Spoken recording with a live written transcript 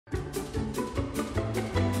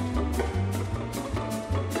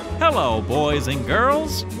Hello, boys and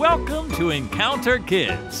girls. Welcome to Encounter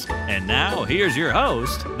Kids. And now, here's your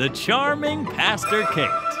host, the charming Pastor Kate.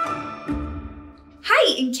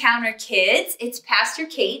 Hi, Encounter Kids. It's Pastor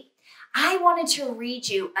Kate. I wanted to read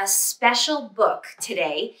you a special book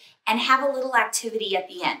today and have a little activity at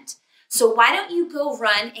the end. So why don't you go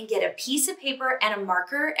run and get a piece of paper and a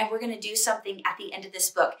marker, and we're going to do something at the end of this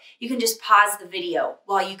book. You can just pause the video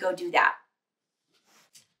while you go do that.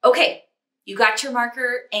 Okay, you got your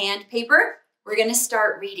marker and paper? We're going to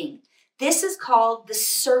start reading. This is called The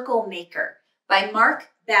Circle Maker by Mark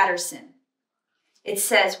Batterson. It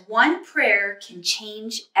says, one prayer can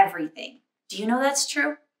change everything. Do you know that's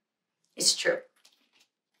true? It's true.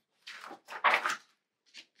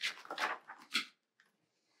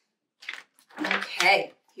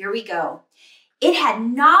 Okay, here we go. It had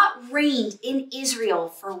not rained in Israel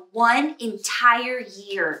for one entire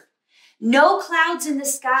year. No clouds in the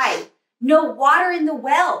sky, no water in the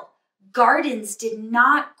well. Gardens did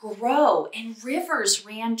not grow and rivers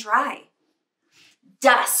ran dry.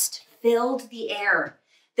 Dust filled the air.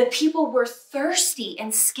 The people were thirsty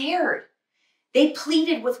and scared. They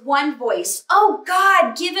pleaded with one voice, "Oh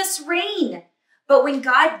God, give us rain." But when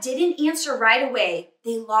God didn't answer right away,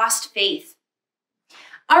 they lost faith.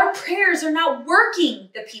 Our prayers are not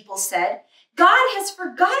working, the people said. God has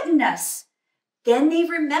forgotten us. Then they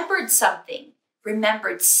remembered something,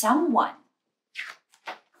 remembered someone.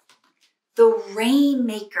 The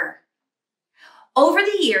Rainmaker. Over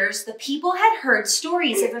the years, the people had heard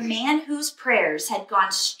stories of a man whose prayers had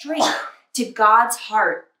gone straight to God's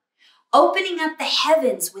heart, opening up the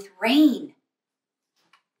heavens with rain.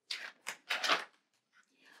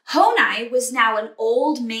 Honi was now an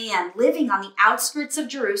old man living on the outskirts of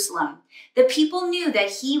Jerusalem. The people knew that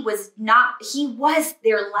he was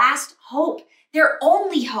their last hope, their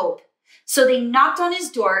only hope. So they knocked on his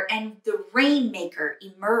door and the Rainmaker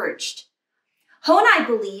emerged. Honi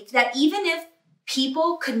believed that even if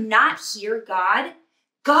people could not hear God,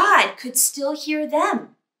 God could still hear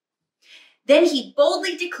them. Then he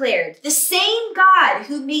boldly declared, "The same God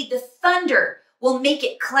who made the thunder will make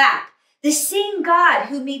it clap. The same God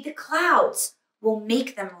who made the clouds will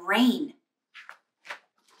make them rain."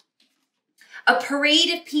 A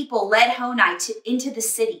parade of people led Honi into the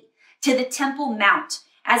city, to the Temple Mount.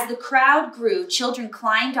 As the crowd grew, children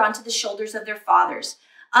climbed onto the shoulders of their fathers.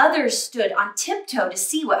 Others stood on tiptoe to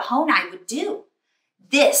see what Honi would do.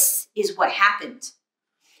 This is what happened.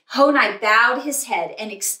 Honi bowed his head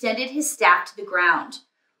and extended his staff to the ground.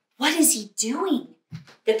 What is he doing?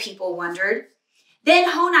 The people wondered.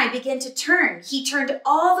 Then Honi began to turn. He turned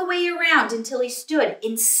all the way around until he stood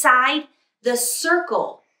inside the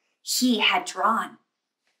circle he had drawn.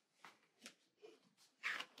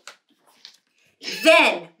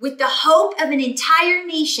 Then, with the hope of an entire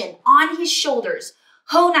nation on his shoulders,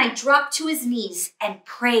 Honi dropped to his knees and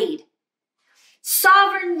prayed.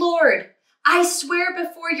 "Sovereign Lord, I swear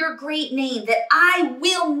before your great name that I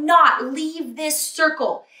will not leave this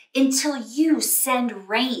circle until you send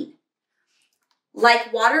rain."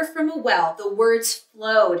 Like water from a well, the words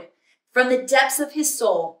flowed from the depths of his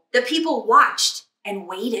soul. The people watched and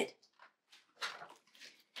waited.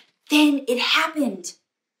 Then it happened.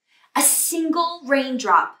 A single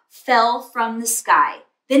raindrop fell from the sky.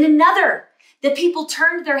 Then another. The people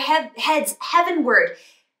turned their heads heavenward.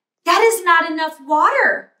 "That is not enough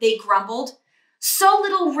water," they grumbled. "So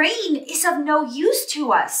little rain is of no use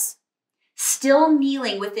to us." Still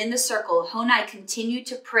kneeling within the circle, Honi continued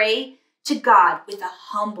to pray to God with a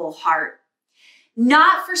humble heart.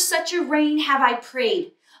 "Not for such a rain have I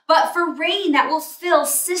prayed, but for rain that will fill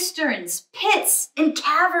cisterns, pits, and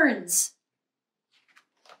caverns."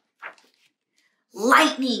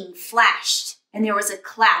 Lightning flashed, and there was a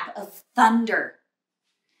clap of thunder.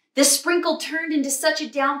 The sprinkle turned into such a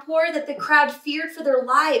downpour that the crowd feared for their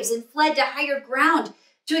lives and fled to higher ground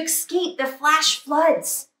to escape the flash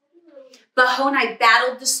floods. But Honi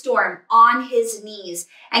battled the storm on his knees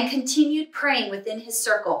and continued praying within his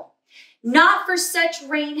circle. "Not for such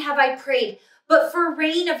rain have I prayed, but for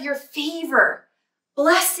rain of your favor,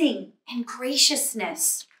 blessing, and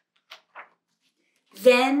graciousness."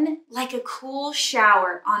 Then, like a cool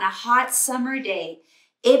shower on a hot summer day,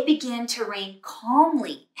 it began to rain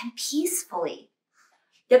calmly and peacefully.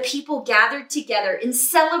 The people gathered together in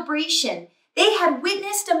celebration. They had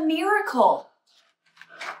witnessed a miracle.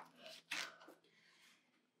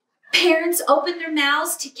 Parents opened their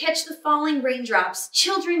mouths to catch the falling raindrops.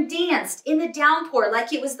 Children danced in the downpour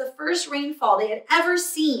like it was the first rainfall they had ever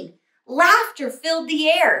seen. Laughter filled the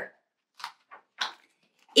air.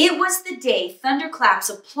 It was the day thunderclaps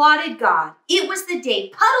applauded God. It was the day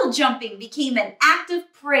puddle jumping became an act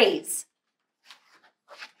of praise.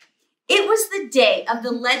 It was the day of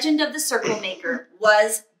the legend of the Circle Maker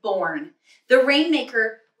was born. The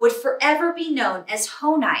Rainmaker would forever be known as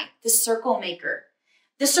Honi, the Circle Maker.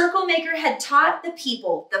 The Circle Maker had taught the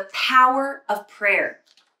people the power of prayer.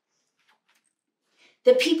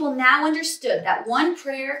 The people now understood that one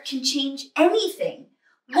prayer can change anything.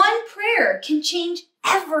 One prayer can change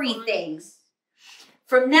everything.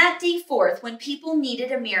 From that day forth, when people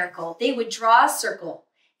needed a miracle, they would draw a circle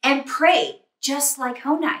and pray just like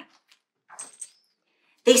Honi.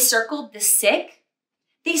 They circled the sick.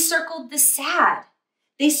 They circled the sad.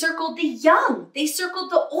 They circled the young. They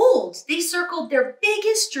circled the old. They circled their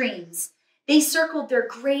biggest dreams. They circled their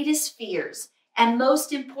greatest fears. And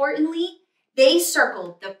most importantly, they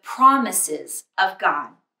circled the promises of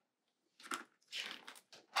God.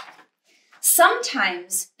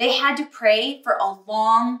 Sometimes they had to pray for a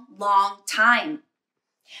long, long time.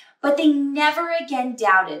 But they never again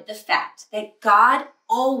doubted the fact that God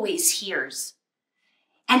always hears.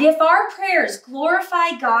 And if our prayers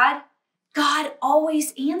glorify God, God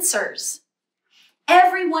always answers.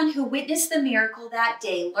 Everyone who witnessed the miracle that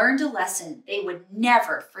day learned a lesson they would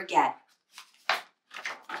never forget.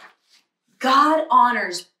 God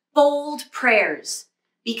honors bold prayers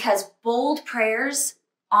because bold prayers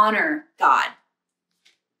honor God.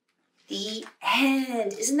 The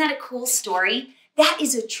end. Isn't that a cool story? That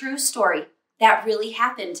is a true story. That really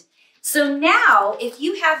happened. So now, if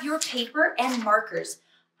you have your paper and markers,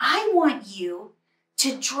 I want you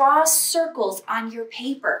to draw circles on your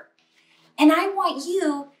paper. And I want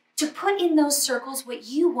you to put in those circles what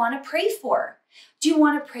you want to pray for. Do you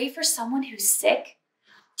want to pray for someone who's sick?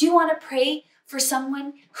 Do you want to pray for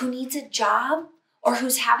someone who needs a job or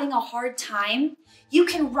who's having a hard time? You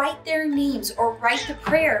can write their names or write the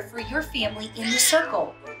prayer for your family in the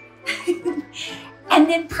circle. And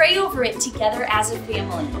then pray over it together as a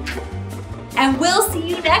family. And we'll see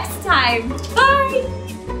you next time. Bye!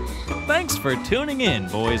 Thanks for tuning in,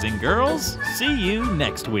 boys and girls. See you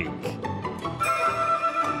next week.